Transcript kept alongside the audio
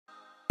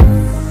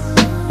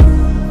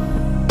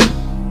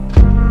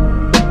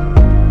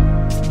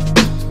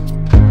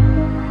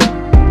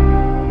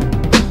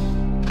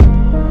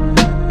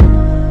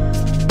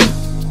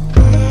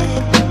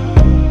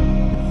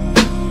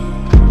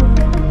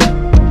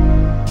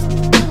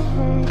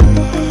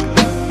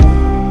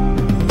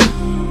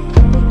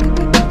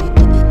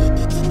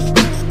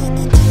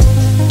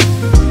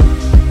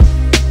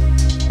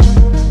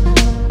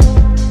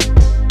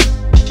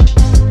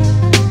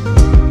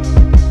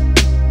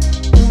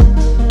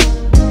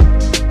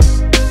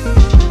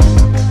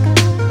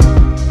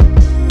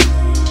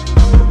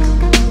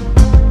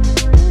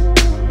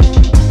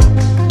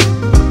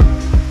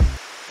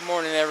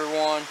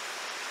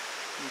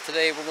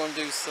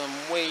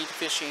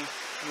fishing.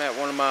 I'm at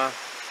one of my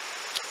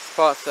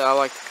spots that I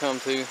like to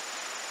come to.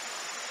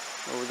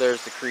 Over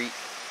there's the creek.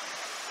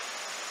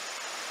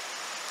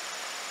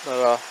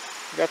 But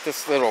got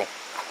this little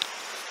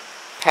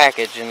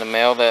package in the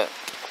mail that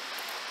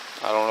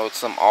I don't know, it's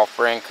some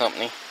off-brand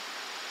company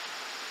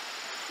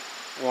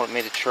wanted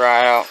me to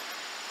try out.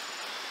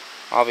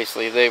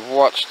 Obviously they've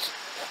watched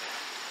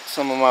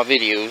some of my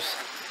videos.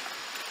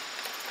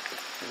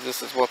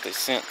 This is what they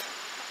sent.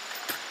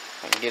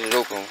 I can get it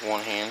open with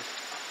one hand.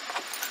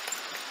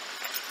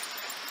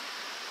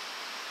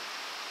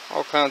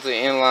 All kinds of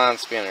inline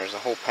spinners, a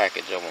whole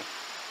package of them.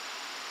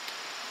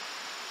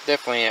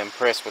 Definitely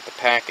impressed with the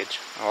package.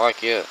 I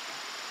like it.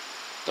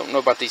 Don't know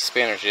about these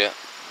spinners yet.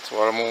 That's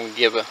what I'm going to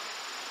give a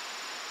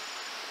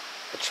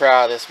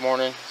try this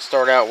morning.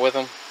 Start out with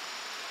them.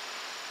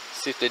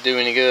 See if they do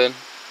any good.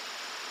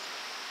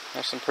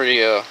 There's some pretty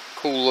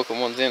cool looking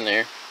ones in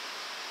there.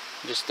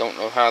 Just don't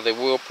know how they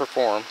will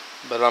perform.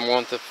 But I'm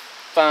going to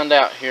find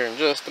out here in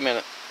just a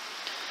minute.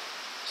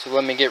 So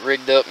let me get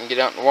rigged up and get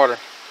out in the water.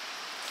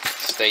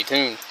 Stay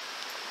tuned.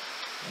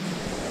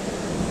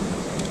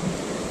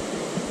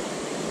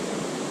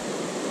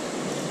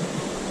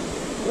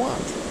 What?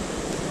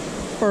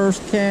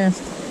 First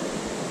cast.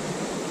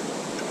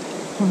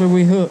 What did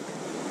we hook?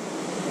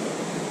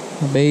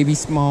 A baby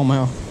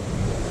smallmouth.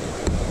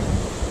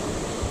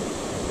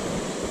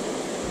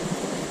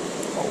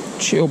 Oh,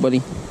 chill,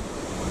 buddy.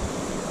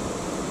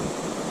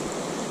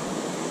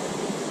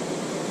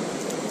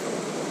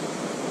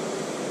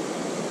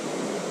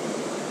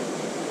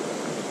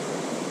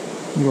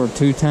 You are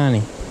too tiny.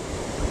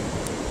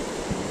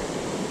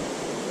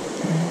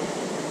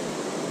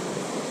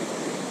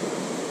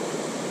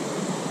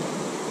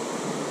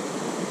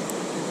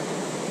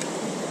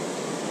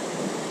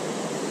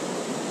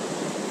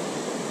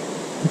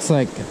 Looks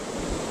like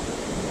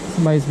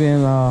somebody's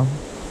been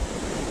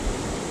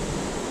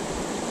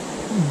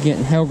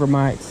getting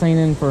Hellgrammite,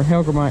 seining for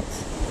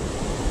Hellgrammites.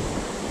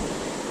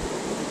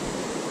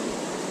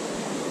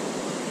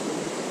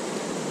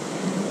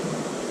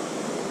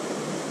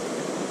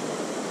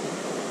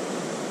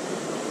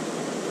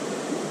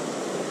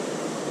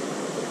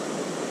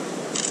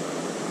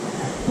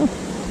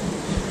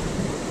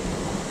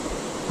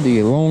 Do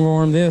you long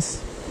arm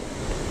this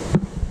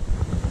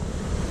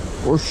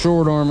or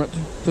short arm it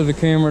to the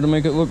camera to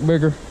make it look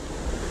bigger?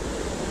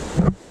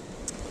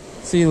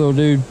 See, little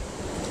dude.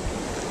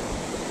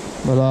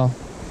 But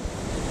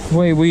the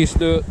way we used to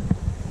do it,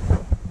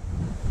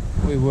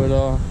 we would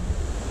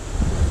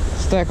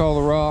stack all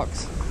the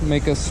rocks,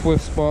 make a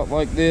swift spot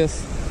like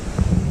this,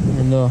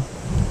 and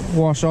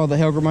wash all the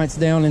Hellgrammites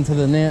down into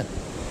the net.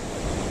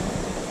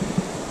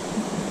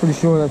 Pretty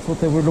sure that's what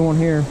they were doing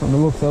here from the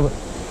looks of it.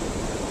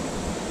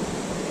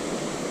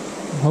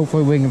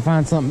 Hopefully we can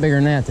find something bigger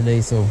than that today,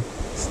 so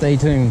stay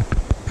tuned.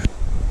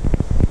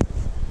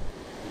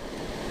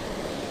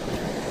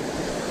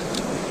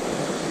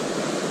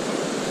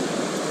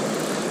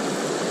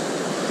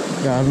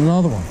 Got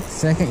another one,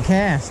 second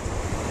cast.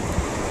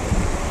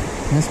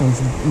 This one's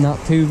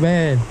not too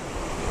bad.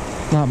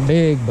 Not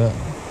big, but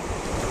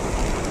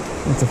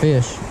it's a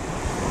fish.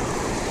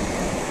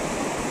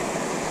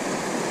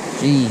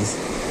 Jeez.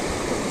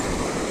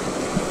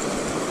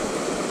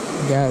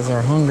 You guys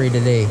are hungry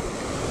today.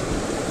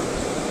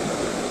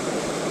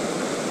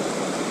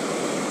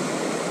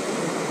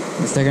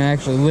 Guess they can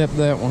actually lip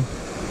that one.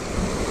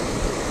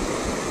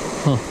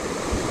 Huh.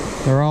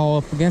 They're all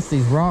up against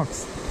these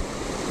rocks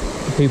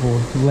the people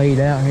laid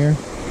out here.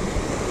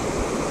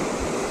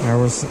 There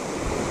was,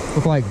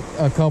 looked like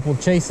a couple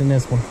chasing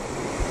this one.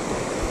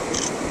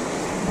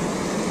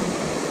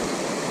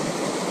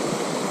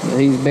 But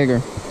he's bigger.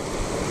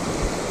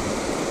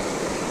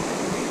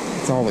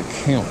 That's all that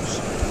counts.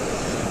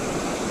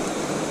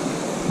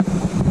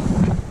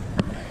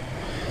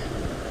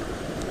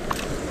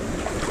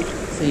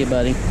 See you,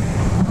 buddy.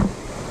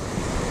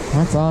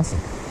 That's awesome.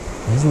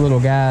 This little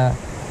guy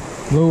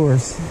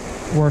lures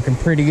working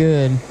pretty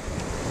good.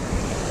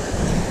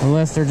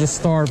 Unless they're just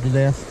starved to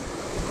death.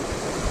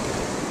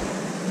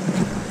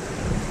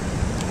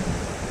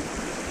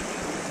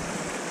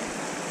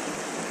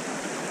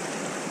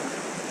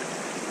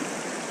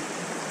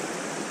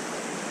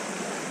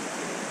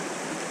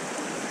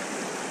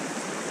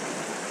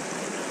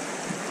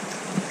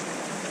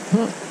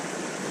 Huh.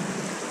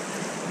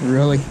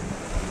 Really?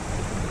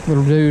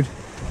 Little dude.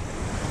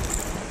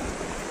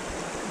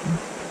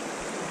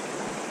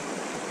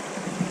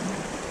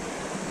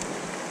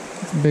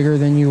 It's bigger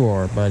than you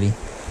are, buddy.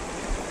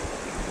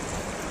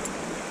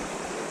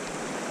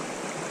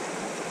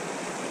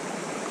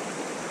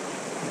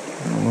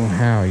 I don't know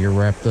how you're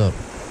wrapped up.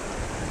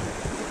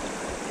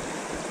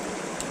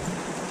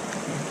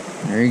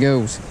 There he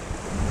goes.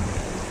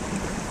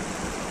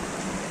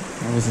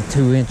 That was a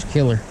 2-inch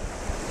killer.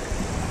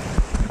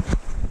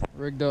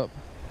 Rigged up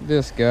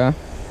this guy.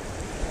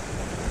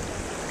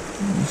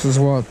 This is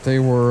what they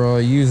were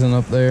using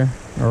up there,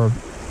 or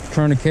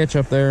trying to catch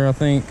up there, I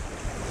think.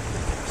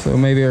 So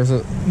maybe there's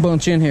a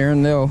bunch in here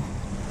and they'll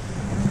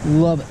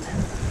love it.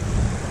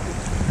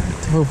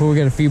 Hopefully we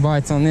get a few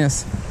bites on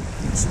this.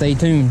 Stay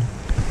tuned.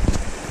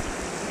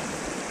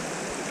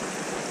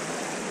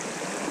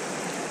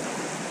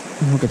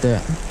 Look at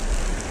that.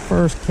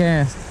 First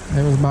cast,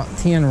 there was about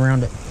 10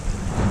 around it.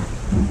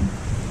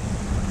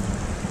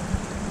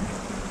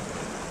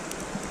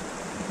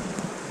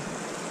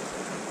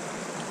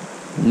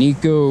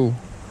 Nikko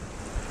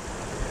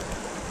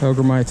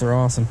Hellgrammites are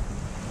awesome.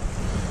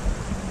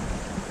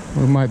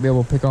 We might be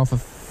able to pick off a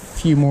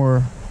few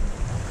more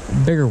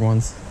bigger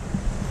ones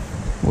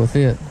with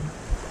it.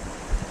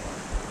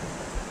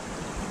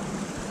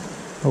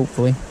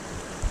 Hopefully.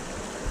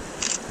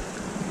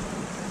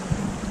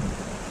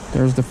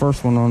 There's the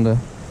first one on the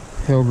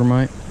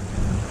Hellgrammite.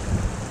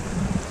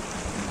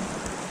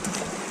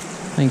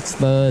 Thanks,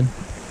 bud.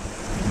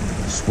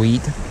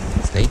 Sweet.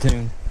 Stay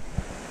tuned.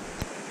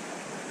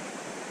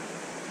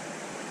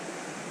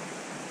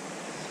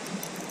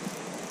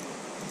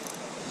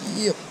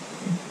 Yep.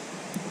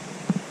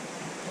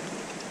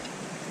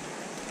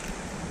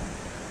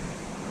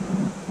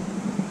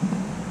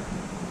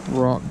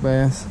 Rock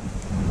bass.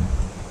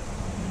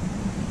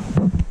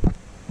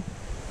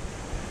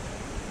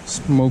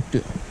 Smoked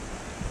it.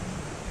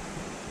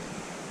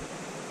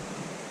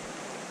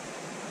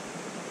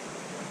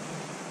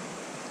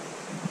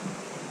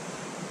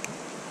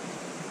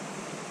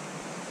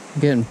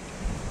 Getting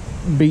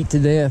beat to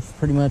death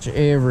pretty much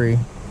every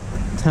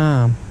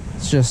time.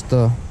 It's just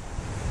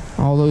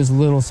all those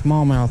little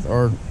smallmouth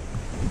are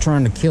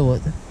trying to kill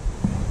it.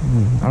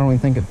 I don't even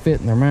think it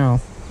fit in their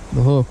mouth.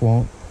 The hook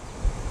won't.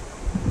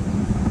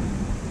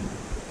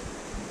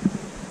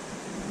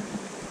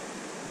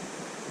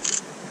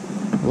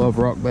 Love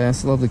rock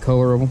bass. Love the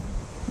color of them.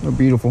 They're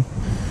beautiful.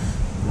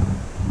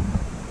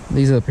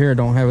 These up here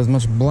don't have as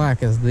much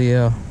black as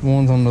the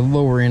ones on the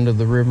lower end of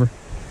the river.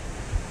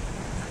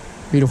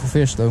 Beautiful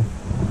fish though.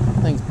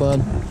 Thanks,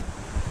 bud.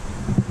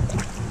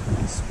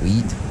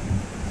 Sweet.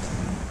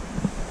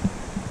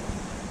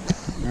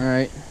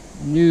 Alright,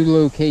 new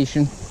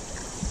location.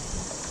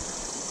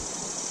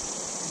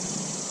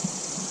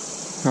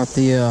 Got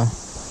the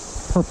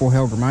purple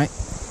Hellgrammite.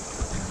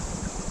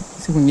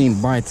 See if we can get any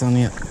bites on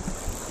it.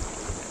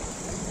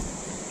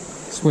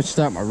 Switched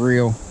out my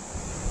reel.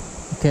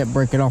 Kept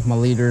breaking off my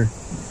leader.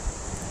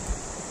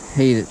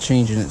 Hated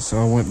changing it, so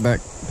I went back,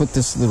 put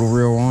this little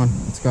reel on.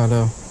 It's got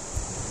a,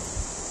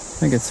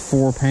 I think it's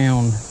 4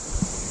 pound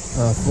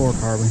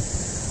fluorocarbon.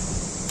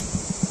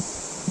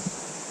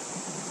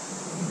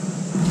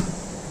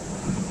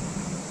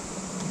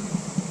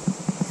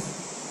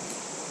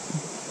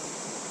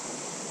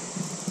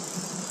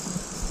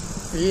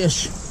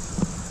 Fish.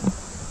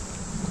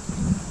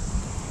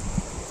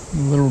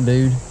 Little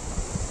dude.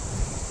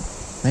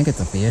 I think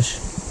it's a fish.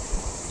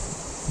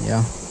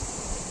 Yeah.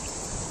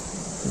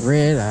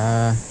 Red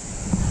eye.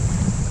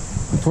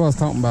 That's what I was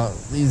talking about.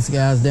 These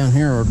guys down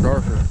here are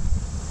darker.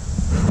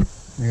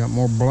 They got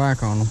more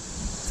black on them.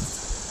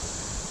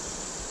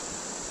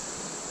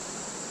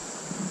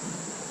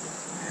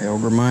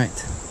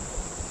 Hellgrammite.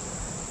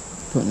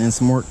 Putting in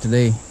some work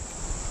today.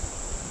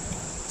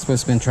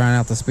 Supposed to been trying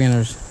out the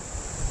spinners.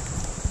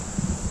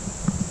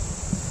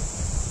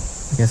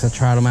 I guess I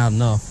tried them out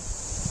enough.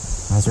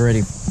 I was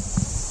ready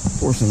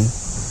for some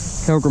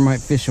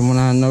Hellgrammite fishing when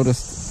I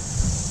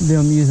noticed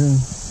them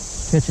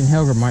catching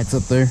Hellgrammites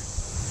up there.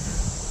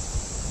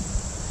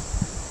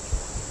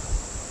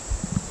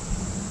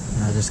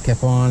 I just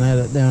kept on at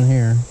it down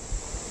here.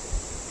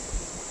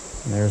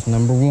 There's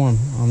number one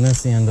on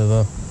this end of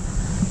the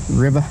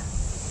river.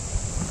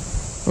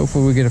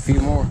 Hopefully we get a few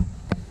more.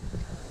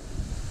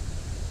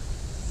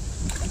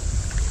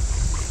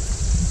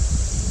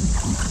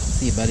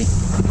 See you, buddy.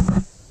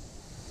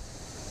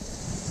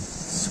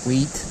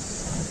 Sweet.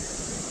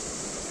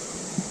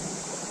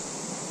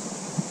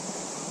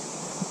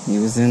 He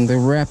was in the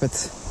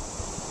rapids.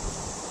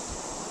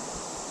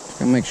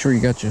 Gotta make sure you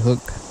got your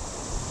hook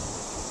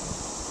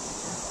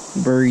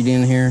buried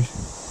in here.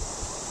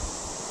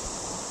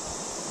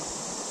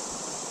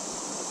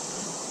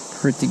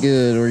 Pretty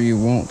good, or you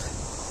won't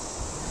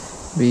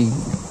be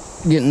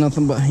getting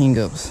nothing but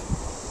hang-ups.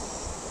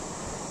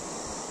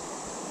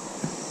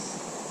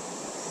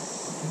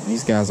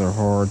 These guys are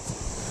hard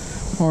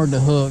to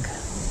hook.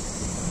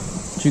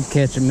 But you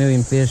catch a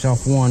million fish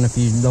off one if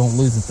you don't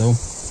lose it though.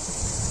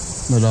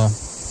 But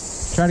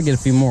try to get a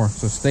few more,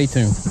 so stay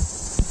tuned.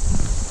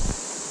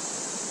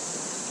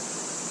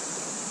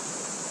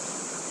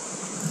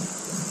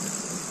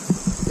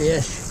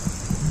 Fish.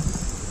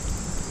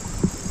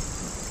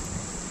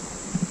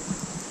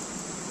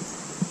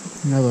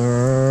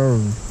 Another,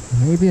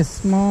 maybe a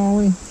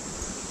smallie.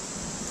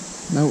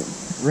 Nope,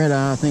 red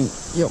eye, I think.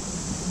 Yep.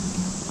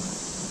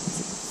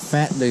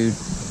 Fat dude.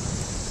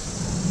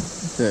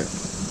 That's it.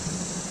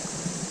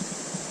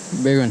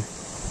 Big one.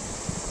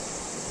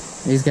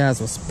 These guys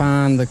will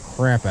spine the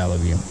crap out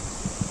of you.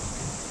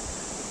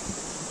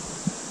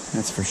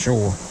 That's for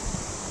sure.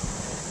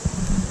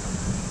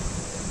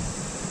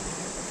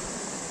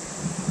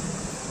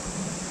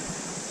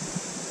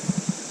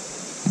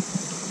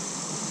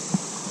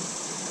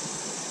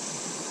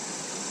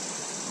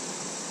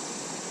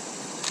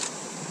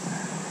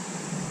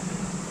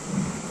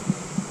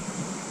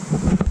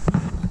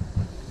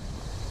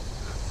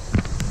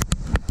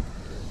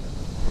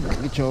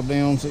 put y'all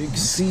down so you can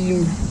see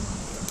him.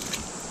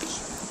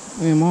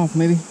 Swim him off,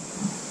 maybe.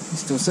 He's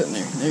still sitting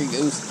there. There he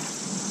goes.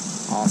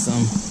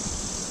 Awesome.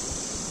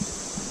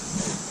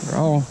 They're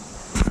all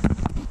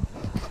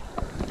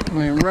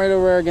laying right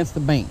over there against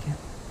the bank.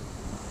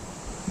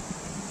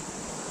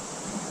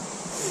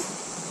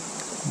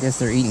 I guess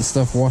they're eating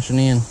stuff washing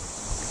in.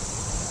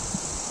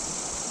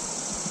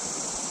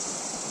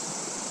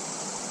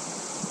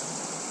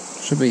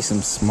 Should be some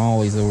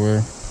smallies over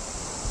there.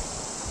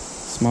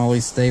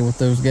 Smallies stay with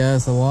those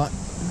guys a lot.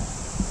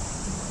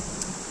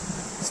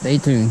 Stay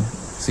tuned.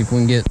 See if we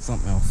can get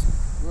something else.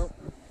 Well,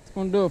 that's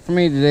gonna do it for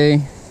me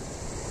today.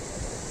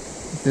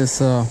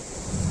 This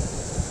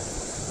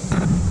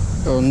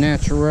little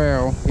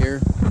natural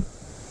here.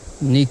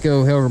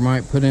 Nikko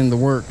Hellgrammite put in the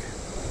work.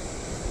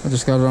 I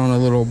just got it on a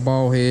little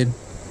ball head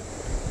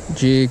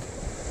jig,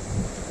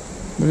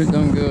 but it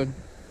done good.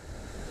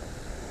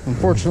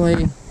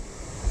 Unfortunately,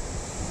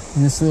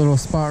 in this little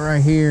spot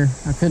right here,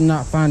 I could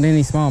not find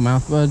any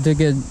smallmouth, but I did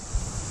get a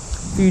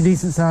few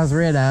decent sized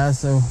red eyes,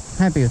 so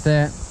happy with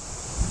that.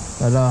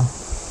 But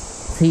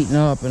it's heating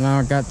up and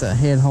I got to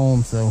head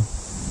home, so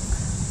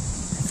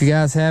if you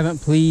guys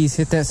haven't, please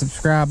hit that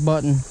subscribe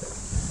button,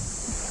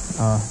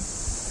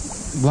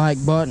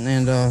 like button,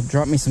 and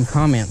drop me some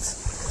comments.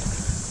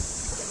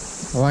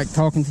 I like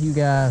talking to you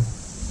guys.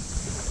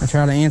 I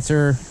try to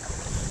answer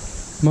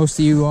most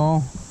of you all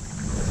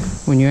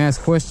when you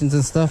ask questions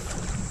and stuff.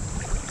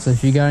 So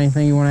if you got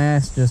anything you want to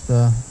ask, just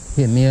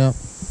hit me up,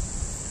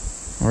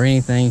 or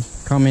anything,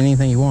 comment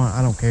anything you want.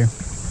 I don't care.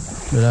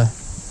 But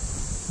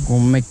I'm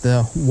gonna make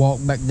the walk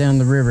back down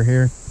the river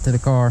here to the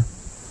car.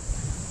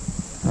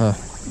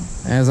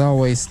 As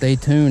always, stay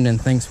tuned, and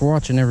thanks for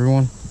watching,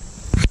 everyone.